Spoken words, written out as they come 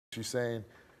She's saying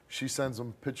she sends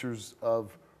him pictures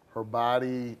of her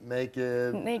body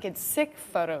naked. Naked, sick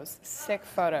photos, sick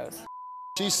photos.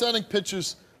 She's sending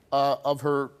pictures of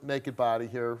her naked body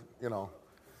here, here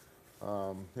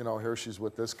she's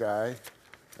with this guy.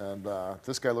 And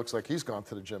this guy looks like he's gone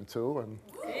to the gym too. And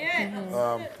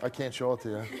I can't show it to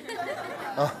you.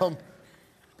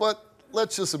 But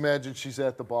let's just imagine she's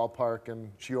at the ballpark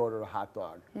and she ordered a hot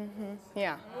dog.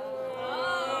 Yeah.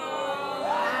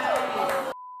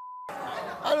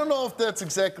 I don't know if that's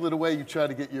exactly the way you try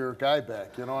to get your guy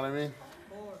back, you know what I mean?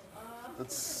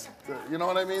 That's, you know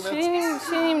what I mean? She didn't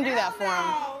even do that for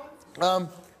him.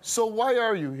 So why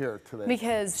are you here today?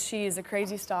 Because she's a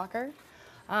crazy stalker.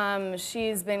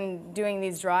 She's been doing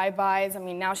these drive-bys. I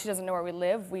mean, now she doesn't know where we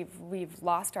live. We've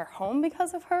lost our home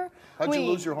because of her. How'd you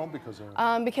lose your home because of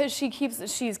her? Because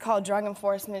she's called drug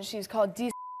enforcement. She's called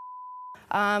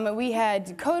we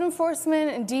had code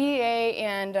enforcement and DEA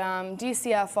and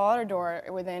DCF all at our door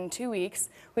within 2 weeks.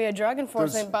 We had drug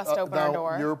enforcement bust open our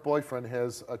door. Now, your boyfriend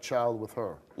has a child with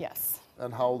her. Yes.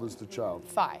 And how old is the child?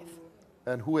 5.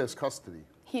 And who has custody?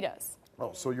 He does.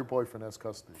 Oh, so your boyfriend has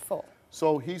custody. Full.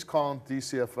 So he's calling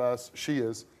DCFS, she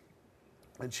is,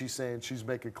 and she's saying she's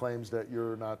making claims that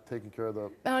you're not taking care of the...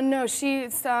 No,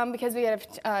 she's, because we had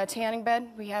a tanning bed,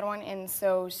 we had one, and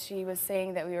so she was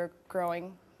saying that we were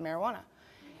growing marijuana.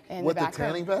 With the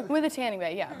tanning bed? With a tanning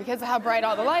bed, yeah, because of how bright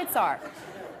all the lights are.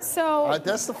 So...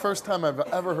 that's the first time I've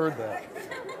ever heard that.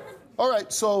 All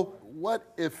right, so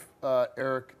what if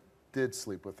Eric did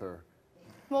sleep with her?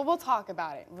 Well, we'll talk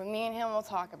about it. Me and him will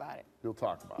talk about it. You'll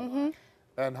talk about it.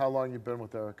 And how long you been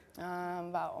with Eric?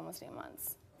 About almost 8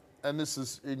 months. And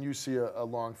you see a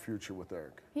long future with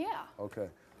Eric? Yeah. Okay.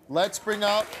 Let's bring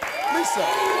out Lisa.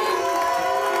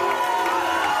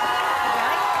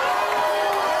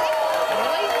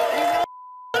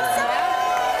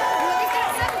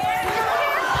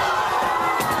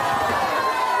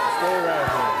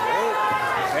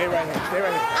 Stay right here.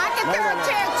 I can throw a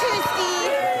chair too,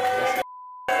 Steve.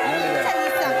 Let me tell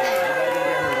you something.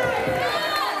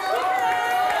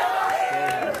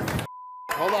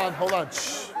 Hold on.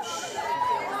 Shh.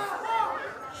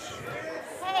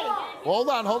 Hey. Hold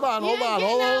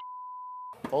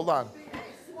on.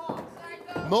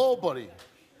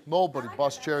 Nobody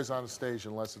bust chairs on the stage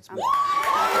unless it's me.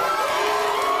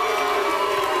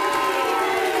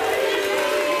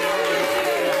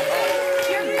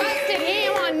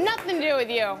 With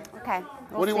you. Okay.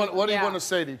 What do you want to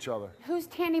say to each other? Whose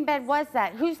tanning bed was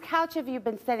that? Whose couch have you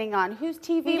been sitting on? Whose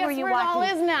TV were you watching? Guess where it all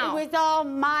is now. It was all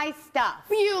my stuff.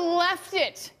 You left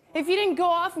it. If you didn't go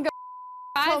off and go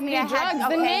told me I drugs,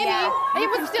 had, then maybe it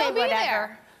would still be whatever.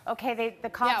 there. Okay, the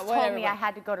cops told me I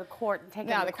had to go to court and take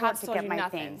it to the court to get my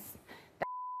things.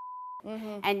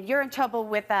 And you're in trouble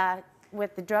with the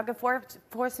Drug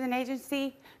Enforcement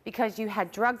Agency because you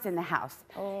had drugs in the house.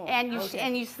 And you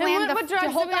slammed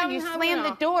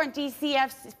the door in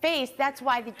DCF's face. That's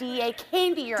why the DA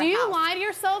came to your house. Do you lie to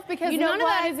yourself? Because none of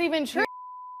that is even true.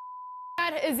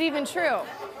 That is even true. You're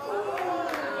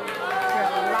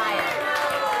a liar.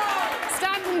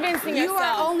 Stop convincing yourself. You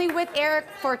are only with Eric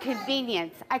for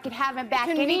convenience. I could have him back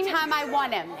anytime I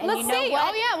want him. And Let's you know see. what?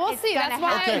 Oh yeah, we'll see. That's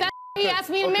why he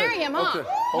asked me to marry him, huh?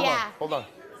 Okay. Hold on.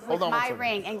 With my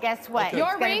ring, and guess what? Okay.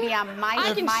 Your ring? Be on my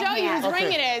I can show you whose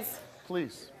ring it is.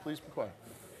 Please be quiet.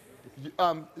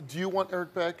 Do you want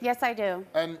Eric back? Yes, I do.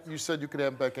 And you said you could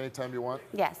have him back anytime you want?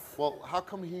 Yes. Well, how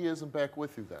come he isn't back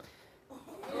with you then?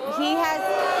 He has...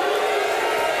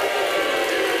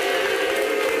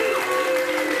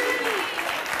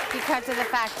 Because of the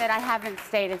fact that I haven't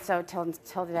stated so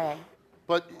till today.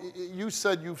 But you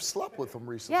said you've slept with him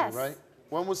recently, Yes. right?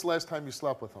 When was the last time you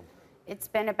slept with him? It's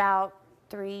been about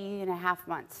 3.5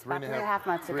 months. About 3.5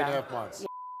 months ago. 3.5 months. Yeah.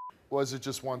 Was it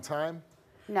just one time?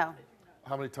 No.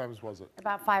 How many times was it?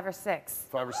 About 5 or 6.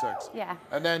 5 or 6? Yeah.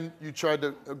 And then you tried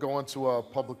to go into a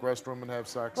public restroom and have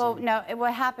sex? Well, no,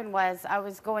 what happened was I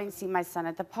was going to see my son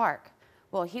at the park.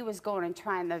 Well, he was going and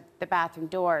trying the bathroom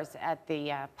doors at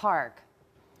the park.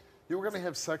 You were going to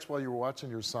have sex while you were watching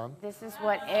your son? This is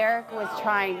what Eric was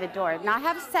trying the door. Not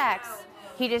have sex.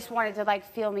 He just wanted to, like,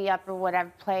 feel me up or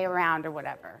whatever, play around or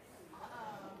whatever.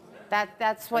 That's what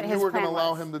his plan was. And you were going to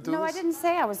allow him to do this? No, I didn't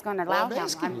say I was going to allow him. I'm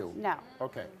asking you. No.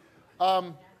 Okay.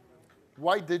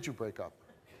 Why did you break up?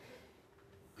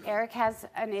 Eric has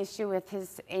an issue with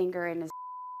his anger and his...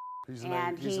 He's an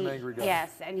angry guy.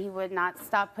 Yes, and he would not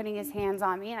stop putting his hands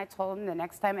on me, and I told him the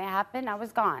next time it happened, I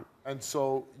was gone. And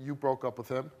so you broke up with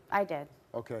him? I did.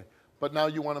 Okay. But now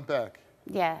you want him back?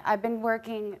 Yeah, I've been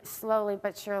working slowly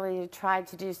but surely to try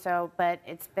to do so, but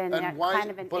it's been kind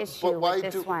of an issue with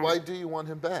this one. Why do you want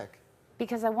him back?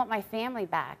 Because I want my family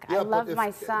back. Yeah, I love my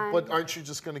son. But aren't you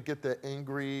just going to get the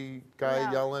angry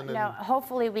guy yelling? No,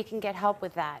 hopefully we can get help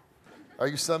with that. Are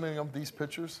you sending them these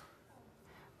pictures?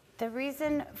 The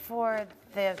reason for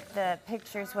the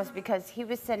pictures was because he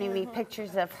was sending me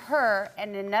pictures of her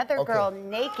and another girl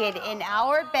naked in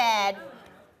our bed.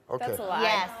 Okay. That's a lie.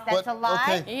 Yes, that's a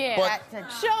lie. Okay, Yeah.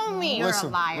 Show me. You're a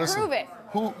liar. Listen. Prove it.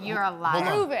 You're a liar.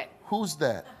 Prove it. Who's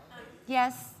that?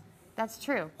 Yes, that's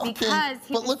true. Okay, Because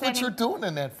he but was look what sending, you're doing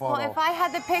in that photo. Well, if I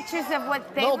had the pictures of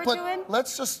what they were doing.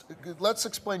 let's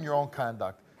explain your own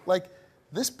conduct. Like,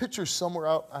 this picture's somewhere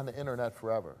out on the internet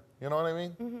forever. You know what I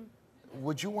mean? Mm-hmm.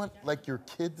 Would you want, like, your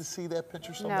kid to see that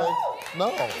picture someday? No.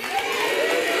 He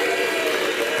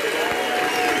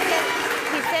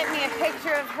sent me a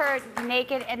picture of her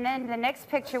naked, and then the next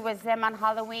picture was them on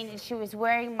Halloween, and she was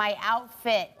wearing my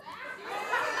outfit.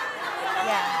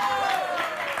 Yeah.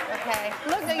 Okay.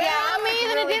 Look, on me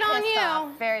than it did on you.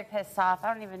 Very pissed off.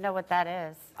 I don't even know what that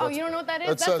is. Oh, you don't know what that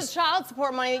is? That's the child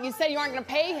support money that you said you aren't going to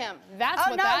pay him. That's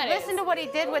what that is. Listen to what he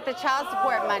did with the child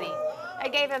support money. I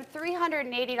gave him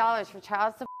 $380 for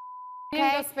child support.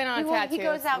 Okay. He spin on a tattoo. He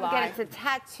goes out and gets a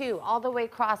tattoo all the way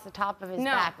across the top of his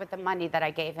back with the money that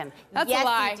I gave him. That's a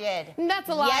lie. Yes, he did. That's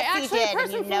a lie. Yes, Actually, he did, the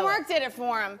person and you from know work did it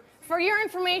for him. For your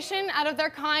information, out of their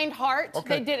kind heart,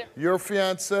 they did it. Your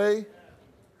fiancé,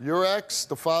 your ex,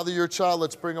 the father of your child,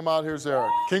 let's bring him out. Here's Eric.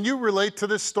 Can you relate to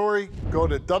this story? Go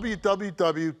to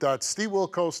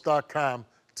www.stevewilkos.com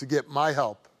to get my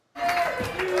help.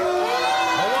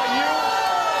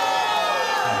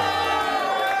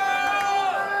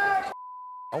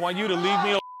 I want you to leave me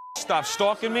alone. Stop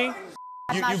stalking me.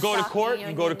 You go to court,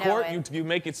 you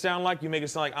make it sound like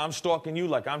I'm stalking you,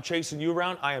 like I'm chasing you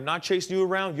around. I am not chasing you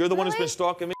around. You're the one who's been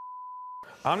stalking me.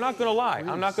 I'm not gonna lie.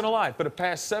 I'm not gonna lie. For the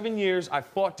past 7 years, I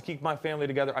fought to keep my family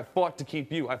together. I fought to keep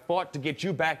you. I fought to get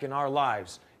you back in our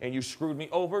lives. And you screwed me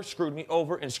over, and screwed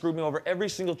me over every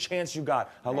single chance you got.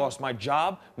 I lost my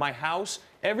job, my house,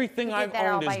 everything I've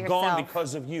owned is gone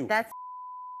because of you.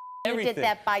 Everything. You did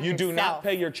that by yourself. You do not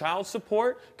pay your child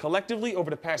support collectively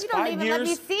over the past 5 years. You don't even let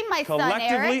me see my son, Eric.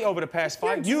 Collectively over the past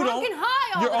 5 years. You don't. You're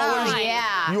high all You're the time. always.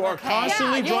 Yeah. You are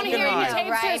constantly drunk and high.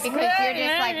 Right, because you're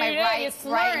just like my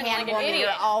right-hand woman.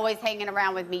 You're always hanging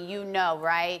around with me. You know,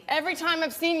 right? Every time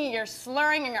I've seen you, you're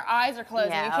slurring and your eyes are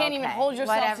closing. You can't even hold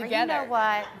yourself together. You know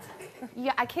what?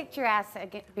 Yeah, I kicked your ass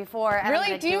before.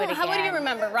 Really? Do you? What do you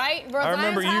remember? Right? I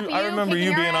remember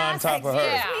you being on top of her.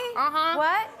 Yeah.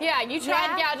 What? Yeah, you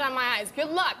tried to gouge on my eyes. Good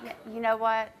luck. You know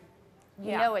what?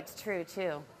 You know it's true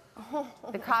too.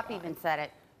 The cop even said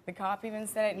it. The cop even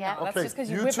said it. Yeah. No, that's just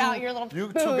because you whip out your little You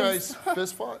boobs. two guys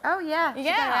fist fought? Oh yeah.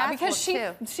 Yeah, because she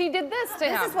did this to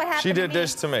him. This is what happened. She did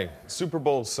this to me. Super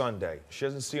Bowl Sunday. She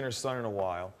hasn't seen her son in a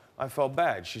while. I felt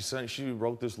bad. She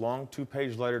wrote this long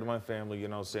 2-page letter to my family, you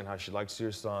know, saying how she'd like to see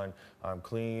her son. I'm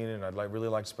clean, and I'd really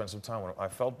like to spend some time with him. I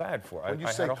felt bad for her. When you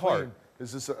I say had a clean, heart.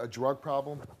 is this a drug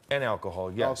problem? And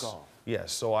alcohol, yes. Alcohol.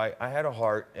 Yes. So I had a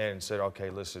heart and said, okay,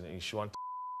 listen, she wants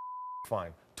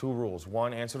fine. 2 rules.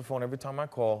 1, answer the phone every time I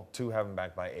call. 2, have him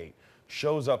back by 8.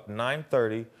 Shows up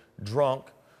 9:30,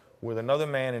 drunk, with another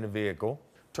man in the vehicle.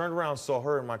 Turned around, saw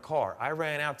her in my car. I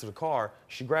ran out to the car.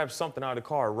 She grabs something out of the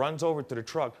car, runs over to the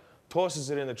truck, tosses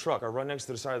it in the truck. I run next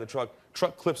to the side of the truck.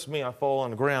 Truck clips me. I fall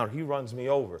on the ground. He runs me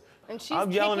over. And she's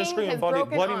I'm yelling and screaming,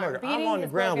 bloody murder. I'm on the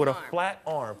ground with a flat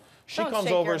arm. She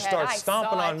comes over and starts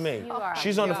stomping on me.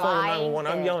 She's on the phone with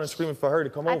 911. I'm yelling and screaming for her to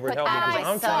come over and help me because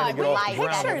I'm trying to get off the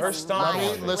ground with her stomping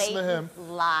on me. Listen to him.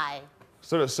 Lie.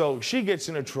 So she gets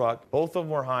in a truck. Both of them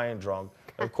were high and drunk.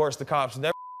 Of course, the cops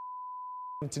never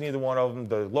to neither one of them.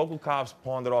 The local cops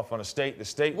pawned it off on the state. The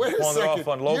state pawned it off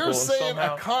on local. You're saying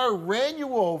somehow a car ran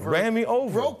you over, ran me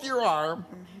over, broke your arm,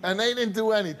 and they didn't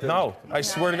do anything? No, I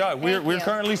swear to God. We're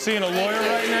currently seeing a lawyer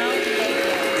right now.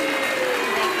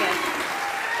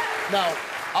 Now,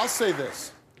 I'll say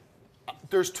this.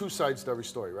 There's 2 sides to every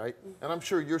story, right? And I'm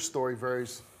sure your story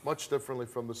varies much differently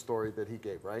from the story that he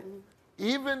gave, right?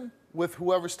 Even with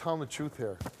whoever's telling the truth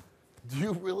here, do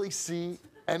you really see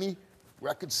any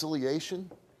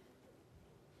reconciliation?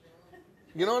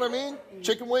 You know what I mean?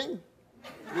 Chicken wing?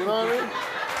 You know what I mean?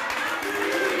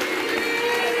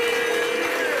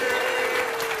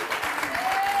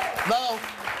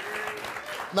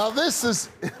 Now this is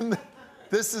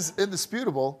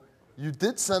indisputable. You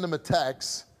did send him a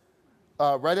text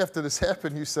right after this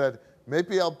happened. You said,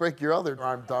 "Maybe I'll break your other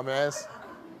arm, dumbass."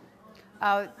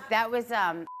 Oh, that was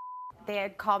they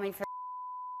had called me for.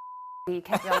 He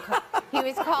kept on. He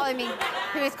was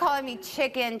calling me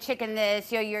chicken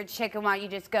this. You're a chicken. Why don't you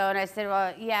just go? And I said,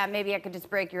 well, yeah, maybe I could just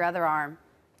break your other arm.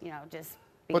 You know, just.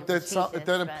 But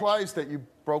that implies that you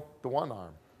broke the one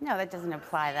arm. No, that doesn't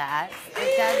imply that.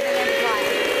 It doesn't imply.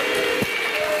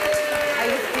 Are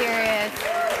you serious?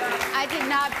 I did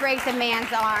not break the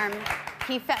man's arm.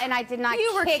 He fell, and I did not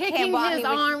you were kick kicking him while his he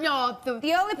was... arm. No,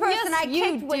 the only person I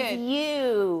kicked was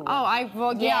you.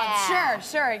 Oh, yeah,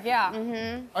 sure, yeah.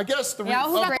 Mm-hmm. I guess the yeah,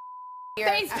 reason... Your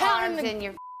arms in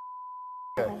your...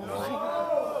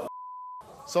 Okay.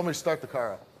 Somebody start the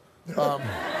car up.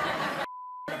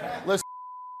 Listen,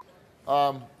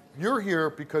 you're here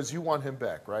because you want him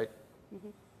back, right? Mm-hmm.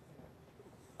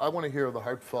 I want to hear the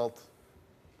heartfelt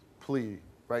plea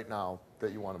right now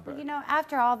that you want him back. You know,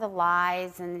 after all the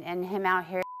lies and him out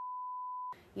here,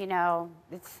 you know,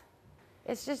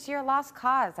 it's just your lost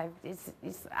cause.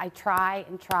 I try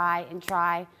and try and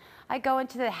try. I go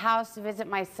into the house to visit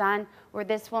my son where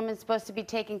this woman's supposed to be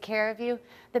taking care of you.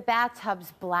 The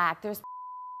bathtub's black. There's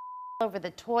over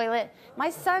the toilet. My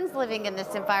son's living in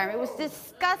this environment. It was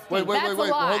disgusting. Wait. That's a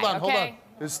lie, Hold on.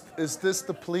 Is this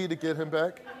the plea to get him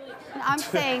back? I'm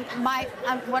saying,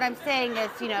 what I'm saying is,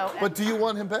 you know. But do you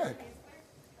want him back?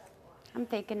 I'm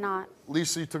thinking not.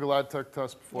 Lisa, you took a lie detector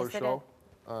test before the Yes, show,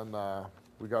 and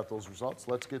we got those results.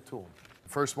 Let's get to them. The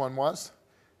first one was,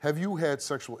 have you had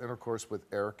sexual intercourse with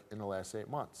Eric in the last 8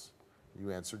 months?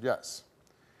 You answered yes.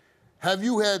 Have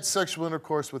you had sexual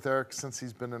intercourse with Eric since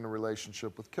he's been in a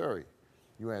relationship with Kari?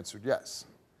 You answered yes.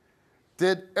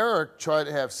 Did Eric try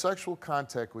to have sexual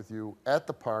contact with you at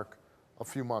the park a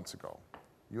few months ago?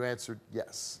 You answered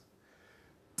yes.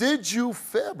 Did you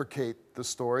fabricate the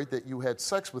story that you had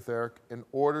sex with Eric in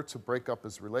order to break up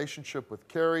his relationship with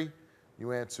Kari?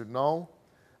 You answered no.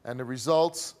 And the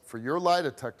results for your lie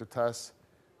detector test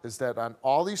is that on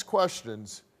all these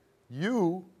questions,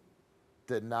 you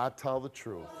did not tell the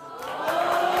truth.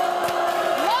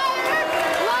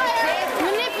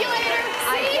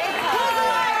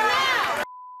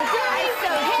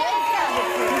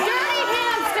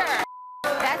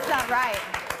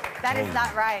 That is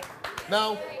not right.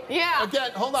 Now,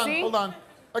 again, hold on.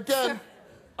 Again,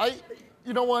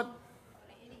 you know what?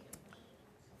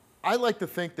 I like to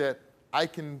think that I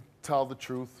can tell the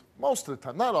truth most of the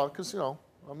time. Not all, because, you know,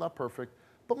 I'm not perfect.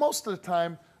 But most of the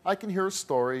time, I can hear a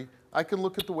story, I can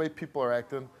look at the way people are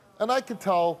acting, and I can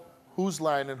tell who's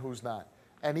lying and who's not.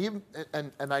 And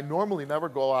I normally never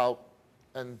go out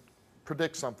and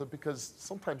predict something because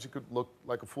sometimes you could look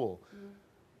like a fool. Mm-hmm.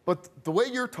 But the way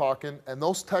you're talking and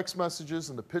those text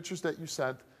messages and the pictures that you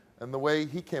sent and the way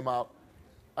he came out,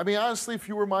 I mean, honestly, if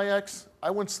you were my ex, I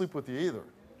wouldn't sleep with you either,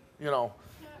 you know,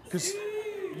 because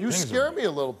you scare me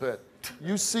a little bit.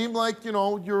 You seem like, you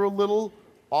know, you're a little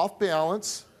off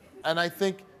balance, and I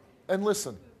think, and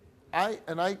listen, I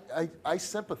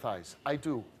sympathize, I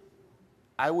do.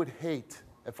 I would hate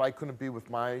if I couldn't be with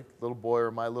my little boy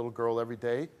or my little girl every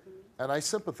day, and I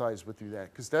sympathize with you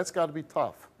that, because that's got to be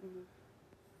tough. Mm-hmm.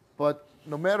 But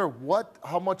no matter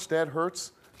how much that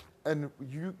hurts, and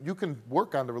you can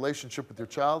work on the relationship with your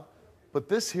child, but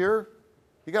this here,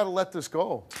 you got to let this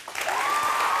go.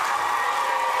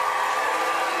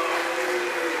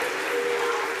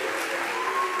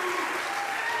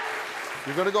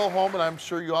 You're going to go home, and I'm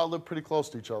sure you all live pretty close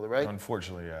to each other, right?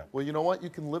 Unfortunately, yeah. Well, you know what? You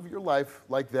can live your life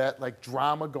like that, like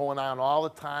drama going on all the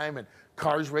time, and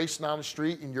cars racing down the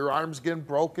street, and your arms getting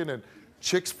broken, and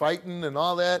chicks fighting, and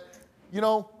all that. You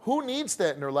know, who needs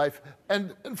that in their life?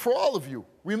 And for all of you,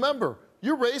 remember,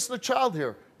 you're raising a child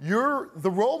here. You're the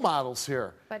role models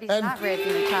here. But he's not raising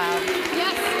a child.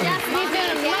 Yes, he's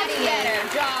done a much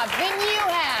better job than you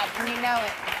have. And you know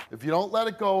it. If you don't let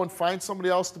it go and find somebody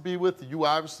else to be with, you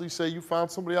obviously say you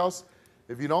found somebody else.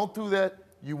 If you don't do that,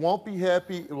 you won't be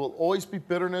happy. It will always be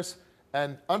bitterness.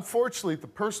 And unfortunately, the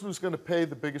person who's going to pay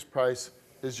the biggest price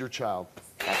is your child.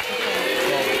 That's the thing.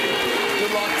 So,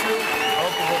 good luck to you. I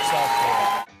hope it works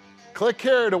out for you. Click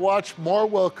here to watch more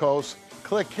Wilkos.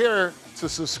 Click here to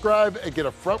subscribe and get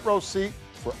a front row seat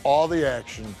for all the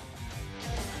action.